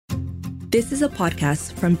This is a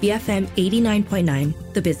podcast from BFM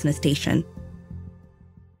 89.9, the business station.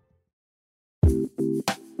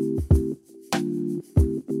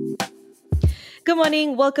 Good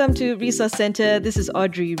morning. Welcome to Resource Center. This is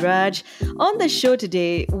Audrey Raj. On the show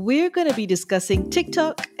today, we're going to be discussing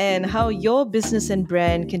TikTok and how your business and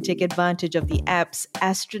brand can take advantage of the app's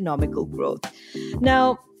astronomical growth.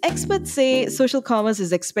 Now, experts say social commerce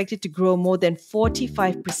is expected to grow more than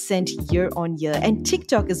 45% year on year, and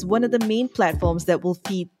TikTok is one of the main platforms that will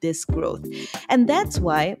feed this growth. And that's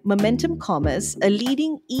why Momentum Commerce, a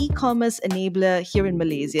leading e-commerce enabler here in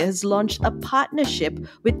Malaysia, has launched a partnership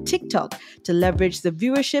with TikTok to leverage the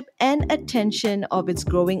viewership and attention of its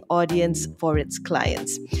growing audience for its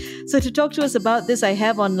clients. So to talk to us about this, I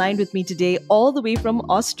have online with me today, all the way from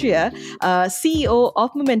Austria, CEO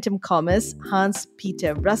of Momentum Commerce,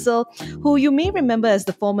 Hans-Peter Russell, who you may remember as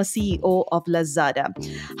the former CEO of Lazada.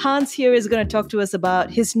 Hans here is going to talk to us about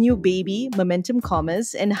his new baby, Momentum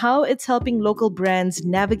Commerce, and how it's helping local brands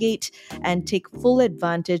navigate and take full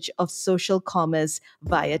advantage of social commerce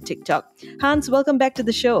via TikTok. Hans, welcome back to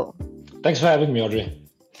the show. Thanks for having me, Audrey.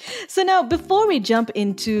 So now, before we jump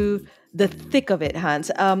into the thick of it, Hans,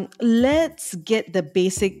 let's get the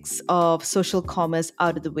basics of social commerce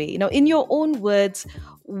out of the way. Now, in your own words,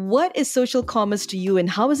 what is social commerce to you and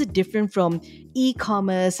how is it different from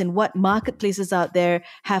e-commerce, and what marketplaces out there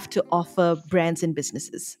have to offer brands and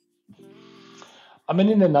businesses? I mean,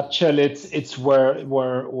 in a nutshell, it's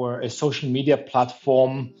where a social media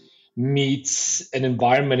platform meets an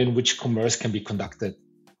environment in which commerce can be conducted,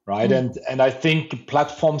 right? And I think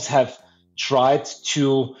platforms have tried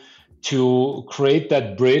to create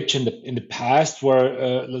that bridge in the past,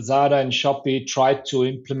 where Lazada and Shopee tried to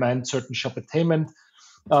implement certain shoppertainment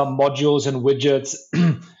modules and widgets,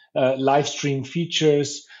 live stream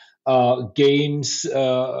features, games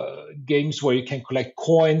where you can collect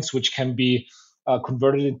coins, which can be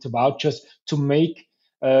converted into vouchers to make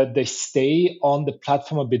the stay on the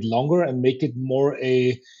platform a bit longer and make it more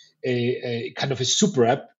a kind of a super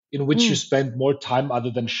app in which you spend more time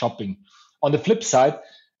other than shopping. On the flip side,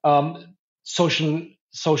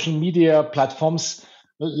 social media platforms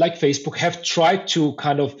like Facebook have tried to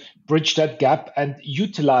kind of bridge that gap and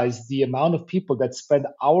utilize the amount of people that spend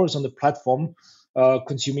hours on the platform,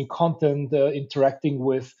 consuming content, interacting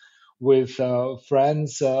with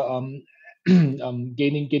friends,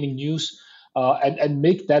 gaining news, and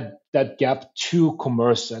make that gap to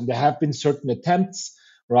commerce. And there have been certain attempts,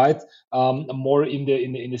 right, more in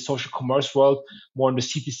the social commerce world, more in the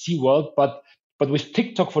CTC world, but with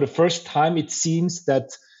TikTok, for the first time, it seems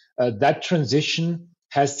that that transition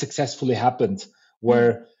has successfully happened,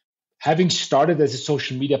 where having started as a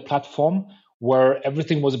social media platform, where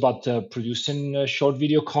everything was about producing short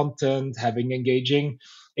video content, having engaging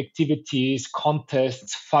activities,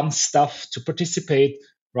 contests, fun stuff to participate,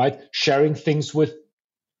 right? Sharing things with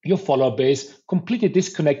your follower base, completely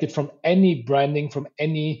disconnected from any branding, from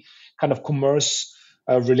any kind of commerce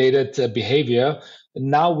related behavior.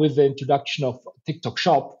 Now, with the introduction of TikTok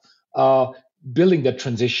Shop, building that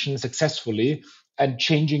transition successfully and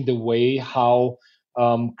changing the way how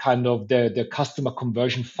kind of the customer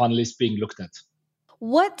conversion funnel is being looked at.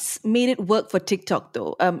 What's made it work for TikTok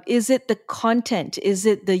though? Is it the content? Is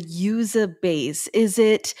it the user base? Is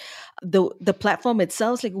it the platform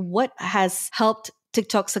itself? Like, what has helped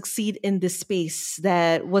TikTok succeed in this space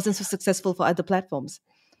that wasn't so successful for other platforms?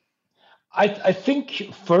 I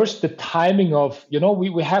think first the timing of,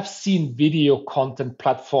 we have seen video content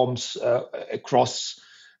platforms across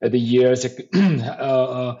the years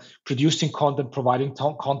producing content, providing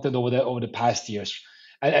content over the past years.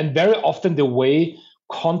 And very often the way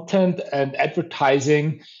content and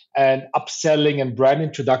advertising and upselling and brand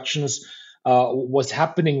introductions was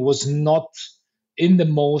happening was not in the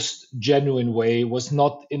most genuine way, was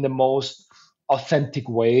not in the most authentic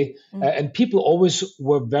way. And people always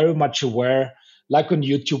were very much aware, like on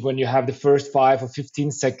YouTube, when you have the first 5 or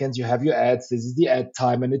 15 seconds, you have your ads, this is the ad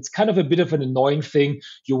time. And it's kind of a bit of an annoying thing.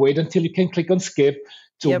 You wait until you can click on skip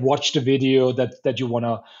to watch the video that you want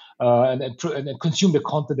to, and consume the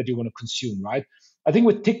content that you want to consume, right? I think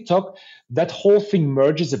with TikTok, that whole thing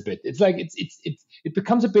merges a bit. It's like it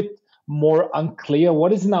becomes a bit more unclear.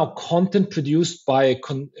 What is now content produced by a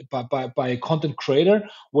content creator?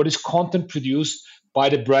 What is content produced by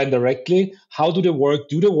the brand directly? How do they work?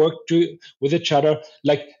 Do they work with each other?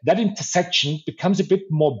 Like, that intersection becomes a bit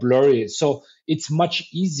more blurry. So it's much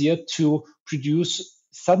easier to produce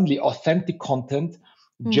suddenly authentic content,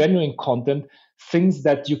 genuine content, things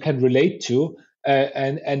that you can relate to,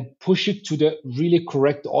 and push it to the really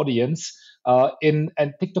correct audience. And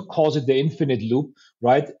TikTok calls it the infinite loop,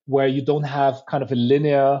 right? Where you don't have kind of a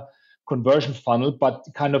linear conversion funnel, but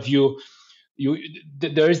kind of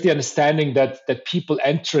there is the understanding that people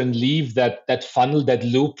enter and leave that funnel, that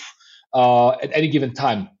loop, at any given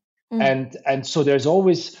time. And so there's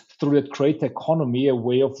always, through the creator economy, a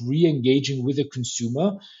way of re-engaging with the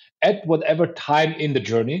consumer at whatever time in the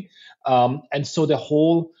journey. And so the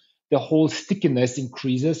whole stickiness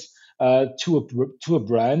increases to a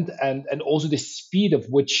brand, and also the speed of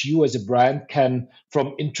which you as a brand can,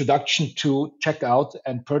 from introduction to checkout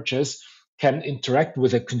and purchase, can interact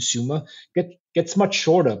with a consumer gets much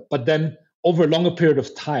shorter, but then over a longer period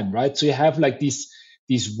of time, right? So you have like these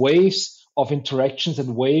waves of interactions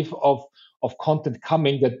and wave of content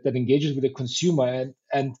coming that engages with the consumer,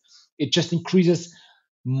 and it just increases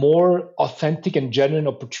more authentic and genuine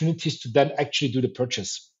opportunities to then actually do the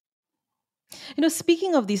purchase.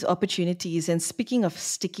 Speaking of these opportunities and speaking of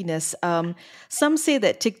stickiness, some say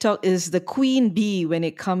that TikTok is the queen bee when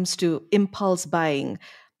it comes to impulse buying.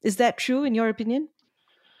 Is that true in your opinion?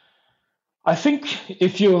 I think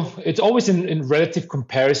it's always in relative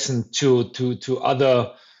comparison to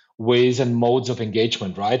other ways and modes of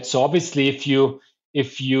engagement, right? So obviously, if you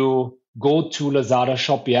go to Lazada,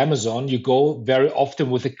 Shopee, Amazon, you go very often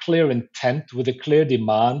with a clear intent, with a clear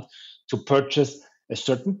demand to purchase a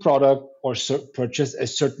certain product or purchase a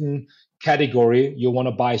certain category. You want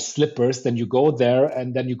to buy slippers, then you go there,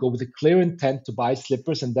 and then you go with a clear intent to buy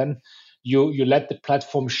slippers, and then you let the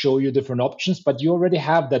platform show you different options, but you already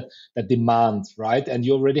have that demand, right? And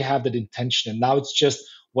you already have that intention. And now it's just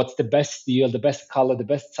what's the best deal, the best color, the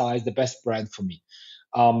best size, the best brand for me.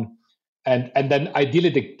 And then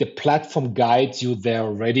ideally the platform guides you there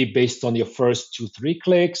already based on your first 2-3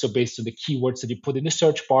 clicks, or based on the keywords that you put in the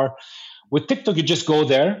search bar. With TikTok, you just go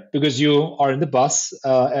there because you are in the bus,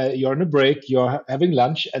 you're on a break, you're having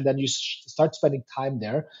lunch, and then you start spending time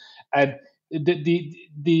there. And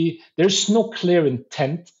there's no clear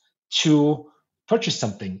intent to purchase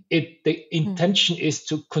something. The intention is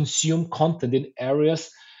to consume content in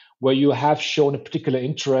areas where you have shown a particular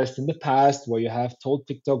interest in the past, where you have told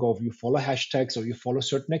TikTok, or you follow hashtags, or you follow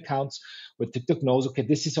certain accounts where TikTok knows, okay,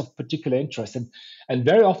 this is of particular interest. And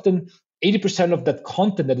very often, 80% of that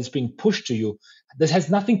content that is being pushed to you, this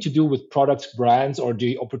has nothing to do with products, brands, or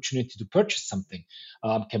the opportunity to purchase something.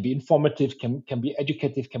 Can be informative, can be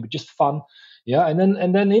educative, can be just fun. Yeah,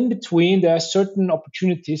 and then in between, there are certain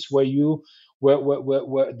opportunities where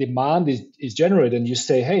demand is generated, and you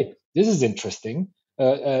say, hey, this is interesting.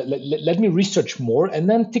 Let me research more, and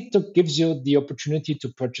then TikTok gives you the opportunity to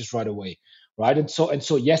purchase right away, right? And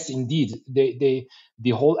so yes, indeed, the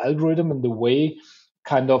whole algorithm and the way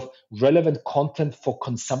kind of relevant content for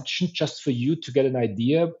consumption, just for you to get an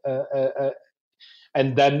idea,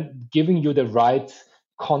 and then giving you the right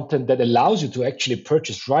content that allows you to actually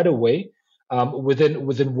purchase right away,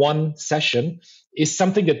 within one session, is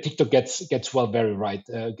something that TikTok gets very right,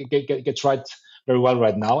 gets right very well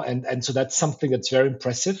right now, and so that's something that's very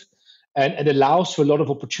impressive, and allows for a lot of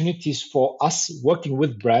opportunities for us working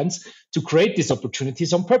with brands to create these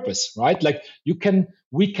opportunities on purpose, right? Like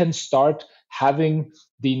we can start having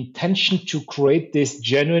the intention to create this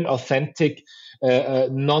genuine, authentic,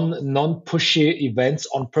 non-pushy events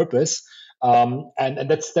on purpose, and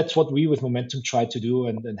that's what we with Momentum try to do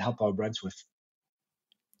and help our brands with.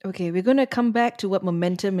 Okay, we're going to come back to what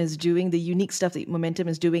Momentum is doing, the unique stuff that Momentum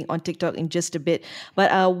is doing on TikTok in just a bit.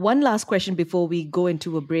 But one last question before we go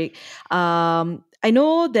into a break. I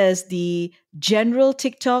know there's the general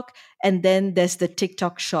TikTok, and then there's the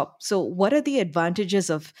TikTok shop. So what are the advantages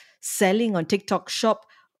of selling on TikTok shop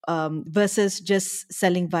versus just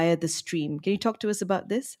selling via the stream? Can you talk to us about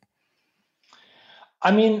this?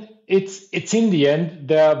 I mean, it's in the end,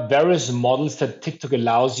 there are various models that TikTok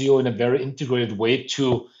allows you in a very integrated way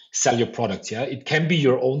to sell your products. Yeah, it can be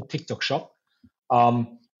your own TikTok shop,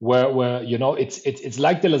 where it's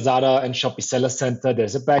like the Lazada and Shopee Seller Center.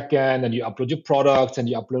 There's a backend, and you upload your products, and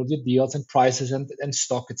you upload your deals and prices and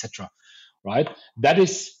stock, etc. Right? That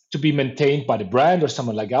is to be maintained by the brand or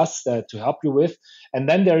someone like us to help you with. And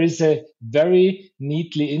then there is a very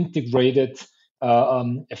neatly integrated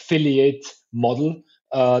affiliate model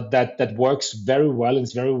that works very well and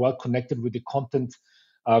is very well connected with the content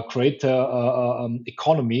creator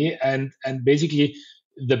economy, and basically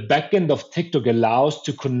the backend of TikTok allows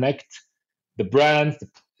to connect the brand, the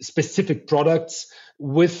specific products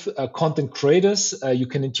with content creators. You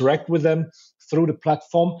can interact with them through the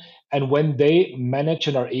platform, and when they manage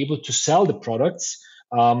and are able to sell the products,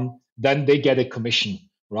 then they get a commission,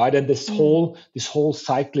 right? And this whole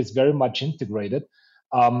cycle is very much integrated.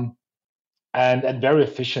 And very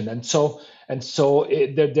efficient, and so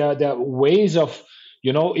there are ways of,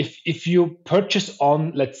 if you purchase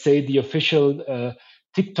on, let's say, the official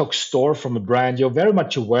TikTok store from a brand, you're very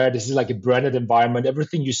much aware this is like a branded environment.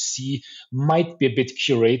 Everything you see might be a bit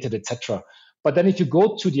curated, etc. But then if you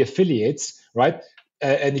go to the affiliates, right,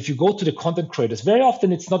 and if you go to the content creators, very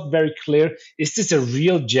often it's not very clear. Is this a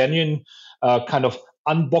real, genuine kind of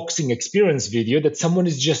unboxing experience video that someone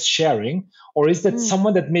is just sharing, or is that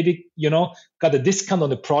someone that maybe got a discount on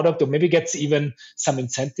the product, or maybe gets even some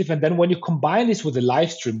incentive? And then when you combine this with a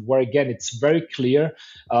live stream, where again it's very clear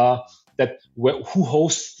who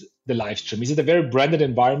hosts the live stream, is it a very branded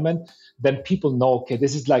environment? Then people know, okay,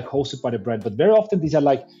 this is like hosted by the brand. But very often these are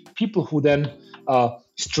like people who then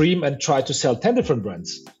stream and try to sell 10 different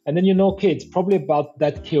brands, and then okay, it's probably about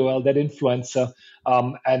that KOL, that influencer,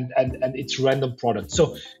 and it's random product.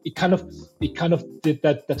 So it kind of did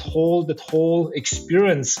that whole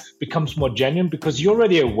experience becomes more genuine, because you're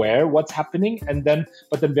already aware what's happening,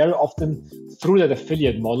 but then very often through that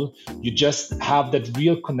affiliate model, you just have that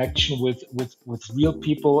real connection with real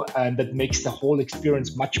people, and that makes the whole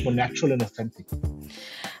experience much more natural and authentic.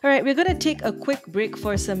 All right, we're going to take a quick break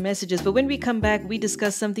for some messages, but when we come back, we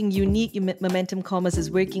discuss something unique Momentum Commerce is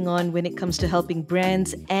working on when it comes to helping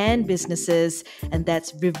brands and businesses, and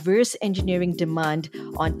that's reverse engineering demand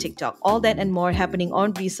on TikTok. All that and more happening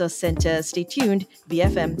on Resource Center. Stay tuned,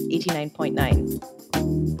 BFM 89.9.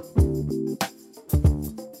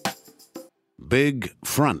 Big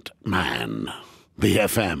Front Man,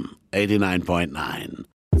 BFM 89.9.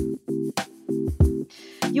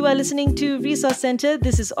 You are listening to Resource Center.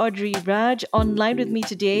 This is Audrey Raj. Online with me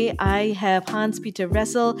today, I have Hans-Peter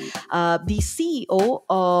Ressel, the CEO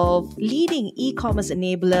of leading e-commerce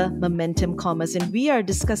enabler Momentum Commerce, and we are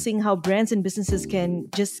discussing how brands and businesses can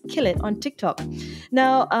just kill it on TikTok.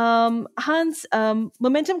 Now, Hans,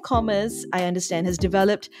 Momentum Commerce, I understand, has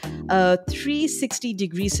developed a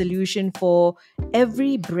 360-degree solution for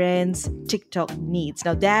every brand's TikTok needs.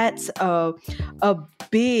 Now, that's a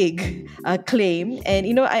big claim,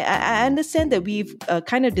 and I understand that we've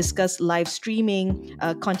kind of discussed live streaming,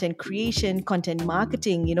 content creation, content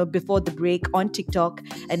marketing, before the break on TikTok,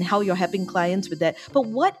 and how you're helping clients with that. But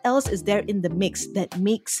what else is there in the mix that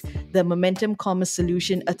makes the Momentum Commerce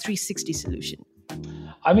solution a 360 solution?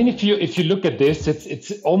 I mean, if you look at this,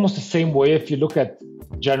 it's almost the same way. If you look at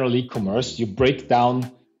general e-commerce, you break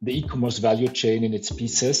down the e-commerce value chain in its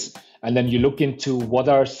pieces, and then you look into what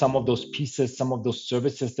are some of those pieces, some of those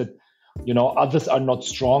services that others are not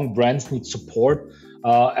strong. Brands need support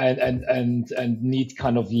and need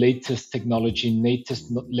kind of latest technology,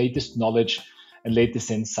 latest knowledge, and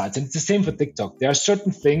latest insights. And it's the same for TikTok. There are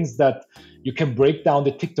certain things that you can break down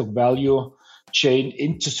the TikTok value chain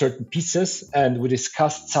into certain pieces, and we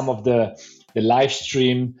discussed some of the live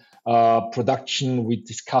stream production. We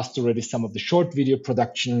discussed already some of the short video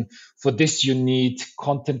production. For this, you need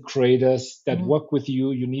content creators that work with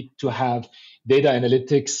you. You need to have data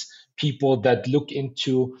analytics people that look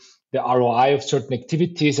into the ROI of certain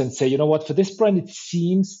activities and say, for this brand, it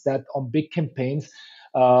seems that on big campaigns,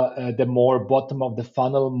 the more bottom of the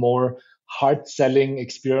funnel, more hard selling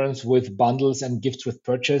experience with bundles and gifts with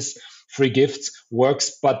purchase, free gifts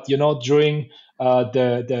works. But, during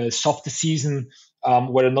the softer season,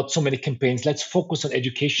 where there are not so many campaigns, let's focus on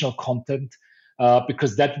educational content,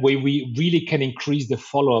 because that way we really can increase the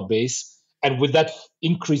follower base. And with that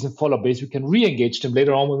increase in follower base, we can re-engage them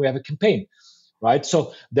later on when we have a campaign, right?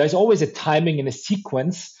 So there's always a timing and a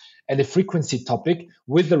sequence and a frequency topic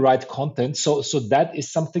with the right content. So that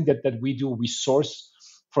is something that we do. We source,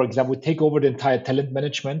 for example, we take over the entire talent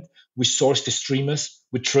management. We source the streamers.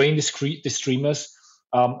 We train the streamers.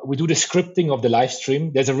 We do the scripting of the live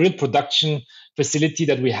stream. There's a real production facility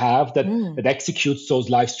that we have that executes those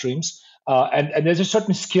live streams. And there's a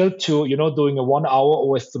certain skill to, doing a 1 hour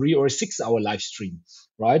or a 3 or a 6 hour live stream,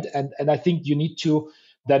 right? And I think you need to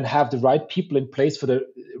then have the right people in place for the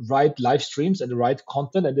right live streams and the right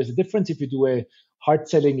content. And there's a difference if you do a hard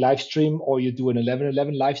selling live stream, or you do an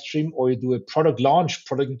 11/11 live stream, or you do a product launch,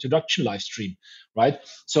 product introduction live stream, right?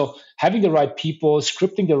 So having the right people,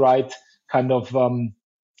 scripting the right kind of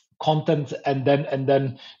content, and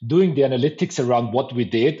then doing the analytics around what we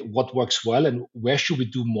did, what works well, and where should we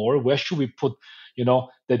do more, where should we put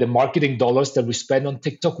the marketing dollars that we spend on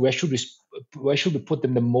TikTok, where should we put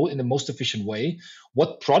them in the most efficient way,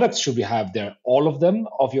 what products should we have there, all of them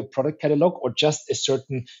of your product catalog, or just a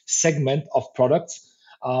certain segment of products,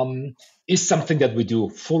 is something that we do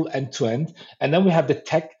full end to end. And then we have the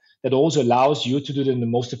tech that also allows you to do it in the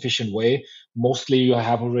most efficient way. Mostly you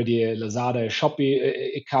have already a Lazada, a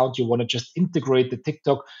Shopee account. You want to just integrate the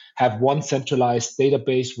TikTok, have one centralized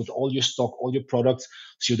database with all your stock, all your products,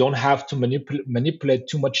 so you don't have to manipulate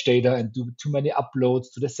too much data and do too many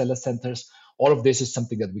uploads to the seller centers. All of this is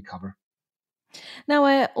something that we cover. Now,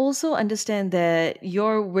 I also understand that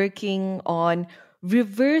you're working on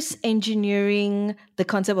reverse engineering the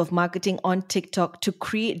concept of marketing on TikTok to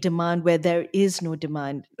create demand where there is no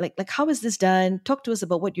demand. Like how is this done? Talk to us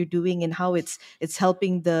about what you're doing and how it's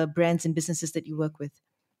helping the brands and businesses that you work with.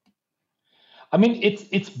 I mean,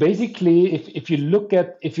 it's basically if you look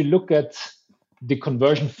at the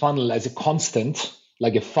conversion funnel as a constant,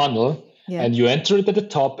 like a funnel, Yeah. and you enter it at the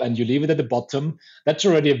top and you leave it at the bottom, that's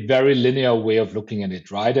already a very linear way of looking at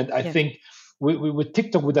it, right? And I Yeah. think with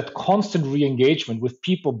TikTok, with that constant re-engagement, with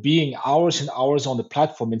people being hours and hours on the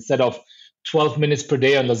platform instead of 12 minutes per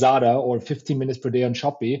day on Lazada or 15 minutes per day on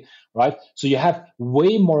Shopee, right? So you have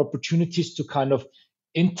way more opportunities to kind of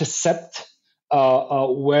intercept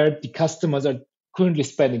where the customers are currently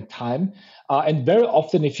spending time. And very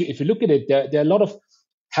often, if you look at it, there are a lot of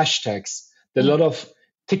hashtags. There are a Mm. lot of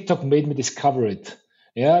TikTok made me discover it.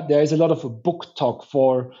 Yeah, there is a lot of book talk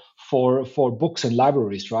for books and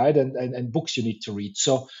libraries, right? And books you need to read.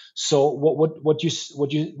 So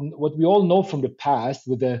what we all know from the past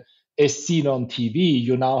with the as seen on TV,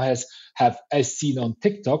 you now have as seen on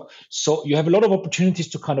TikTok. So you have a lot of opportunities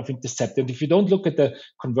to kind of intercept. And if you don't look at the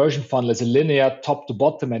conversion funnel as a linear top to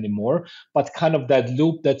bottom anymore, but kind of that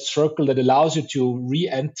loop, that circle that allows you to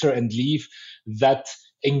re-enter and leave that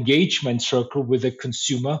engagement circle with the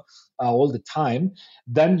consumer all the time,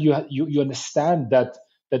 then you understand that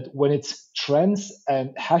when it's trends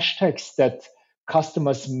and hashtags that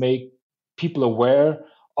customers make people aware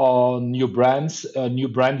on new brands, new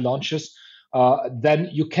brand launches, then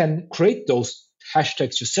you can create those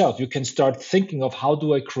hashtags yourself. You can start thinking of how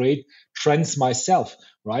do I create trends myself,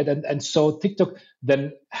 right? And so TikTok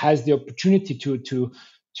then has the opportunity to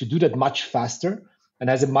do that much faster and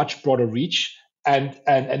has a much broader reach,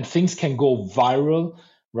 and things can go viral,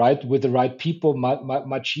 right, with the right people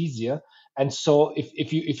much easier. And so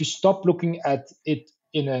if you stop looking at it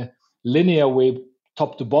in a linear way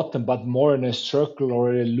top to bottom, but more in a circle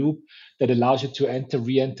or a loop that allows you to enter,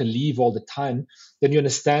 re-enter, leave all the time, then you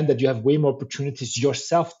understand that you have way more opportunities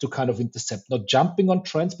yourself to kind of intercept, not jumping on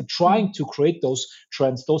trends, but trying to create those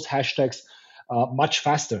trends, those hashtags much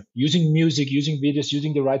faster, using music, using videos,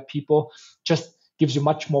 using the right people, just gives you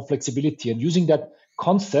much more flexibility. And using that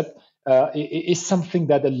concept is something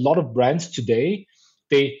that a lot of brands today,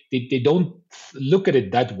 they don't look at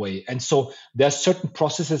it that way. And so there are certain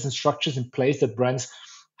processes and structures in place that brands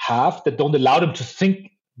have that don't allow them to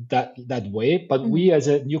think that way. But Mhm. we as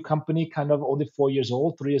a new company, kind of only 4 years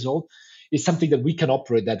old, 3 years old, is something that we can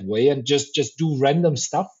operate that way and just do random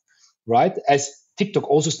stuff, right? As TikTok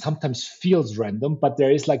also sometimes feels random, but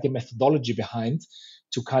there is like a methodology behind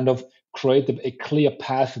to kind of create a clear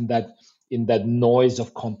path in that noise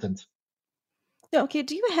of content. Yeah, okay.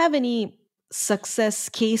 Do you have any success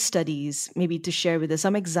case studies maybe to share with us,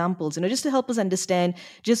 some examples, just to help us understand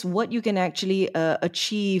just what you can actually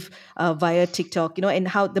achieve via TikTok, and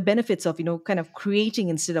how the benefits of, kind of creating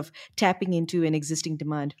instead of tapping into an existing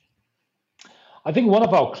demand? I think one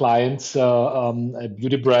of our clients, a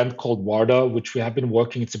beauty brand called Wardah, which we have been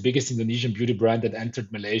working, it's the biggest Indonesian beauty brand that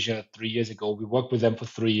entered Malaysia 3 years ago. We worked with them for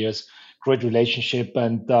 3 years, great relationship.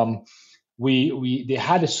 And they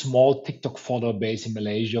had a small TikTok follower base in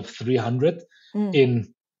Malaysia of 300 Mm.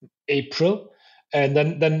 in April. And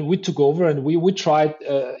then we took over and we tried,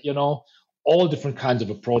 all different kinds of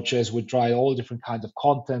approaches. We tried all different kinds of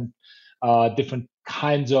content, different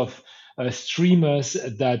kinds of streamers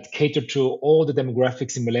that cater to all the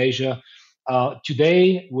demographics in Malaysia.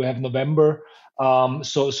 Today we have November,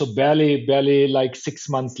 so barely like 6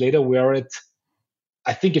 months later, we're at,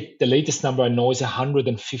 I think the latest number I know is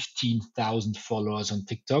 115,000 followers on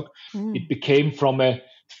TikTok. It Mm. became from a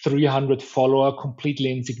 300 follower,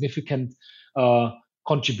 completely insignificant uh,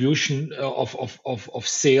 contribution of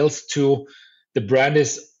sales to the brand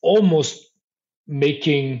is almost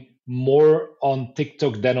making more on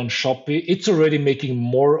TikTok than on Shopee. It's already making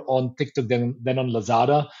more on TikTok than on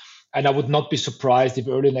Lazada. And I would not be surprised if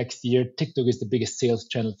early next year, TikTok is the biggest sales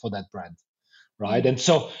channel for that brand, right? Mm. And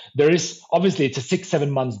so there is obviously it's a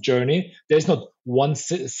 6-7 months journey. There's not one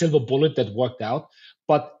silver bullet that worked out,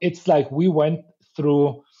 but it's like we went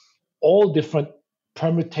through all different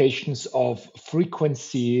permutations of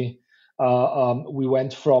frequency. We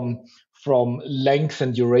went from length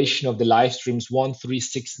and duration of the live streams 1, 3,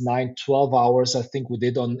 6, 9, 12 hours. I think we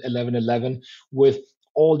did on 11/11 with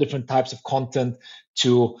all different types of content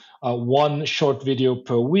to one short video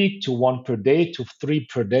per week to one per day to three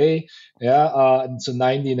per day, yeah, and so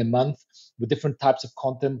 90 in a month with different types of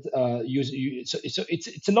content. So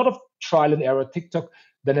it's a lot of trial and error. TikTok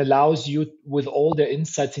then allows you with all the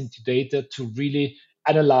insights into data to really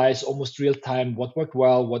analyze almost real time what worked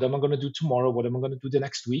well, what am I going to do tomorrow, what am I going to do the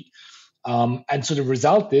next week. And so the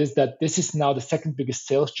result is that this is now the second biggest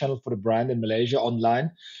sales channel for the brand in Malaysia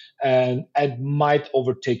online, and might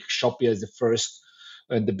overtake Shopee as the first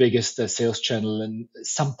and the biggest sales channel and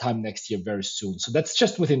sometime next year, very soon. So that's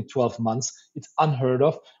just within 12 months. It's unheard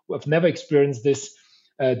of. We've never experienced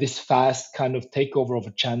this fast kind of takeover of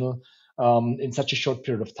a channel in such a short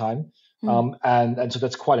period of time. And so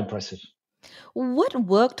that's quite impressive. What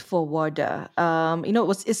worked for Wardah?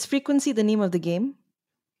 Is frequency the name of the game?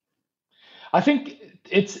 I think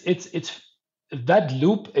it's that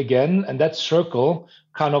loop again, and that circle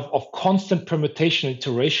kind of constant permutation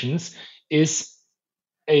iterations is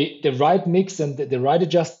the right mix and the right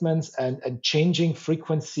adjustments and changing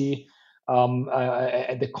frequency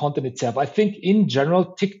and the content itself. I think in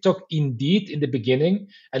general, TikTok indeed in the beginning,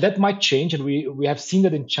 and that might change, and we have seen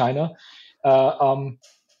that in China,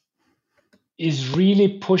 is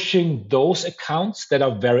really pushing those accounts that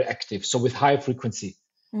are very active, so with high frequency,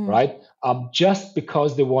 right? Just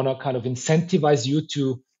because they want to kind of incentivize you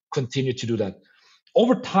to continue to do that.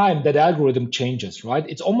 Over time, that algorithm changes, right?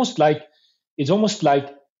 It's almost like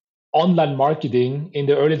online marketing in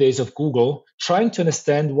the early days of Google, trying to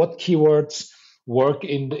understand what keywords work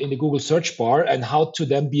in the Google search bar and how to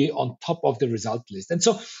then be on top of the result list. And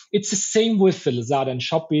so it's the same with the Lazada and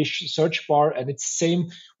Shopee search bar, and it's the same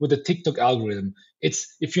with the TikTok algorithm.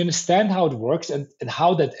 It's if you understand how it works and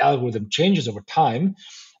how that algorithm changes over time,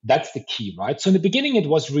 that's the key, right? So in the beginning, it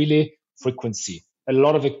was really frequency, a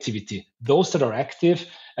lot of activity. Those that are active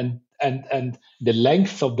and the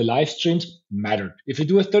length of the live streams mattered. If you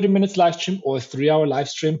do a 30 minutes live stream or a 3-hour live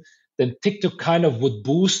stream, then TikTok kind of would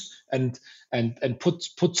boost and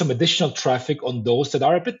put some additional traffic on those that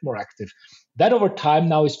are a bit more active. That over time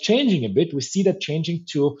now is changing a bit. We see that changing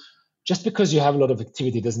to just because you have a lot of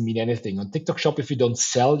activity doesn't mean anything. On TikTok Shop, if you don't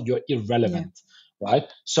sell, you're irrelevant, right?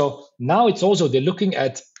 So now it's also they're looking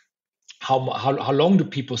at how long do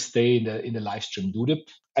people stay in the live stream? Do they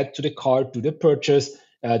add to the cart? Do they purchase?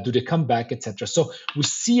 Do they come back, etc.? So we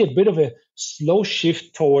see a bit of a slow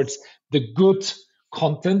shift towards the good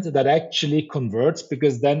content that actually converts,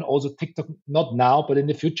 because then also TikTok, not now, but in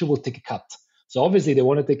the future, will take a cut. So obviously they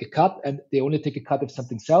want to take a cut, and they only take a cut if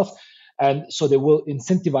something sells. And so they will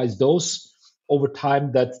incentivize those over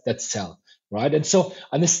time that sell, right? And so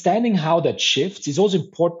understanding how that shifts is also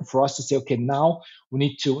important for us to say, okay, now we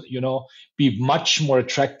need to, be much more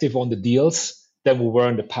attractive on the deals than we were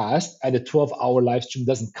in the past. And the 12-hour live stream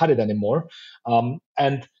doesn't cut it anymore.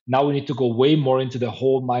 And now we need to go way more into the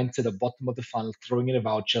whole mindset of bottom of the funnel, throwing in a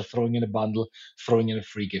voucher, throwing in a bundle, throwing in a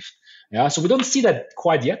free gift. Yeah, so we don't see that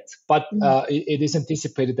quite yet, but it is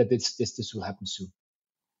anticipated that this will happen soon.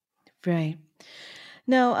 Right.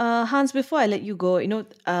 Now, Hans, before I let you go,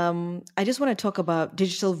 I just want to talk about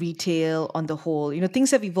digital retail on the whole. Things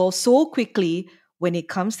have evolved so quickly when it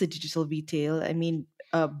comes to digital retail. I mean,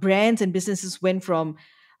 brands and businesses went from,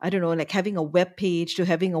 I don't know, like having a web page to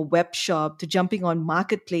having a web shop to jumping on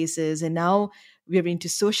marketplaces. And now we're into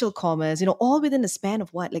social commerce, all within a span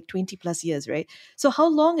of like 20 plus years, right? So how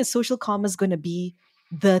long is social commerce going to be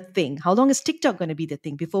the thing? How long is TikTok going to be the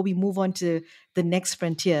thing before we move on to the next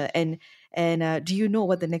frontier? And do you know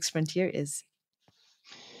what the next frontier is?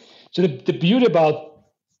 So the beauty about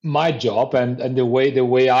my job and the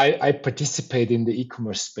way I participate in the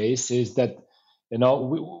e-commerce space is that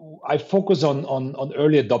I focus on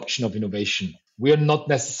early adoption of innovation. We are not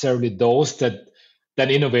necessarily those that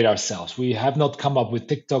innovate ourselves. We have not come up with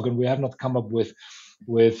TikTok, and we have not come up with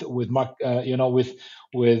a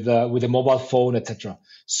mobile phone, etc.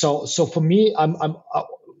 So for me,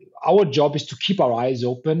 our job is to keep our eyes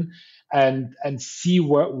open and see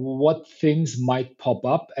what things might pop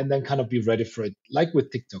up, and then kind of be ready for it, like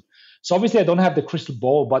with TikTok. So obviously, I don't have the crystal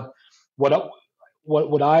ball, but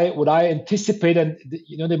what I anticipate, and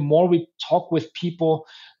the more we talk with people,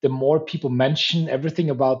 the more people mention everything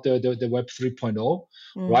about the Web 3.0,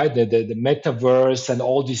 right? The metaverse and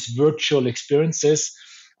all these virtual experiences.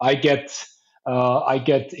 I get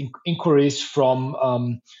inquiries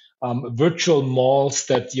from virtual malls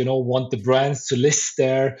that want the brands to list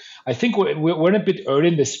there. I think we're a bit early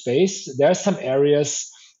in the space. There are some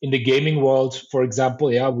areas in the gaming world, for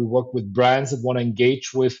example. Yeah, we work with brands that want to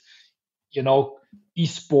engage with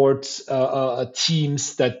esports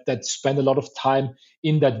teams that spend a lot of time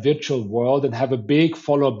in that virtual world and have a big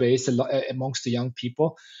follower base amongst the young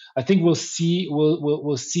people. I think we'll see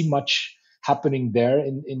much happening there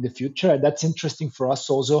in the future, and that's interesting for us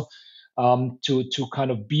also to kind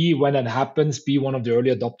of be, when it happens, be one of the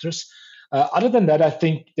early adopters. Other than that, I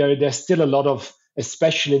think there's still a lot of,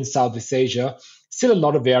 especially in Southeast Asia, still a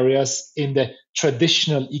lot of areas in the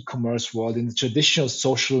traditional e-commerce world, in the traditional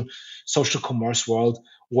social commerce world,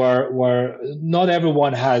 where not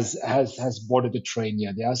everyone has boarded the train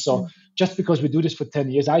yet. Yeah. So just because we do this for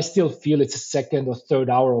 10 years, I still feel it's a second or third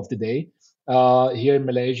hour of the day here in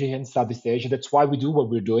Malaysia, here in Southeast Asia. That's why we do what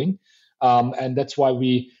we're doing. And that's why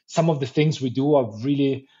some of the things we do are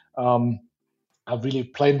really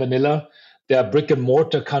plain vanilla. They are brick and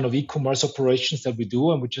mortar kind of e-commerce operations that we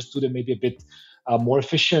do, and we just do them maybe a bit more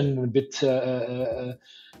efficient, a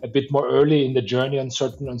bit more early in the journey on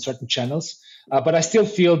certain channels. But I still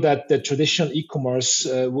feel that the traditional e-commerce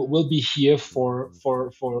will be here for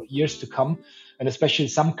years to come, and especially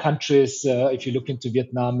some countries, if you look into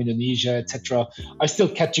Vietnam, Indonesia, etc., are still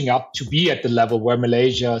catching up to be at the level where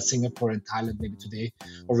Malaysia, Singapore, and Thailand maybe today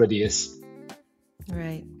already is.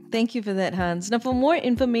 Right. Thank you for that, Hans. Now, for more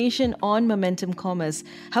information on Momentum Commerce,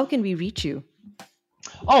 how can we reach you?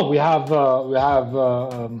 Oh, we have our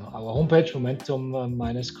homepage,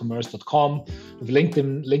 momentum-commerce.com, with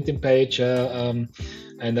LinkedIn page, and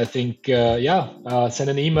I think send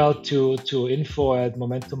an email to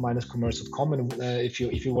info@momentum-commerce.com, and if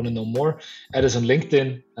you want to know more, add us on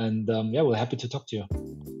LinkedIn, and we're happy to talk to you.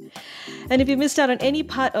 And if you missed out on any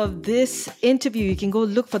part of this interview, you can go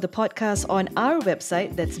look for the podcast on our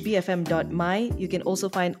website. That's bfm.my. You can also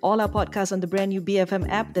find all our podcasts on the brand new BFM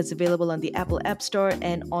app that's available on the Apple App Store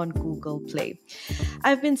and on Google Play.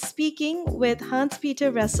 I've been speaking with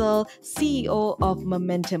Hans-Peter Ressel, CEO of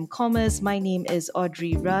Momentum Commerce. My name is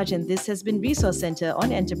Audrey Raj, and this has been Resource Center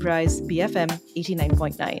on Enterprise BFM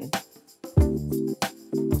 89.9.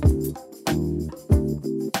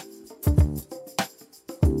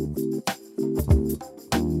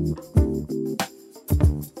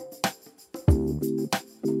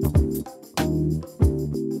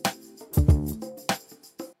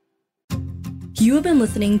 You have been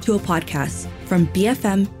listening to a podcast from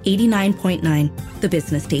BFM 89.9, the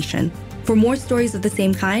business station. For more stories of the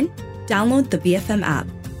same kind, download the BFM app.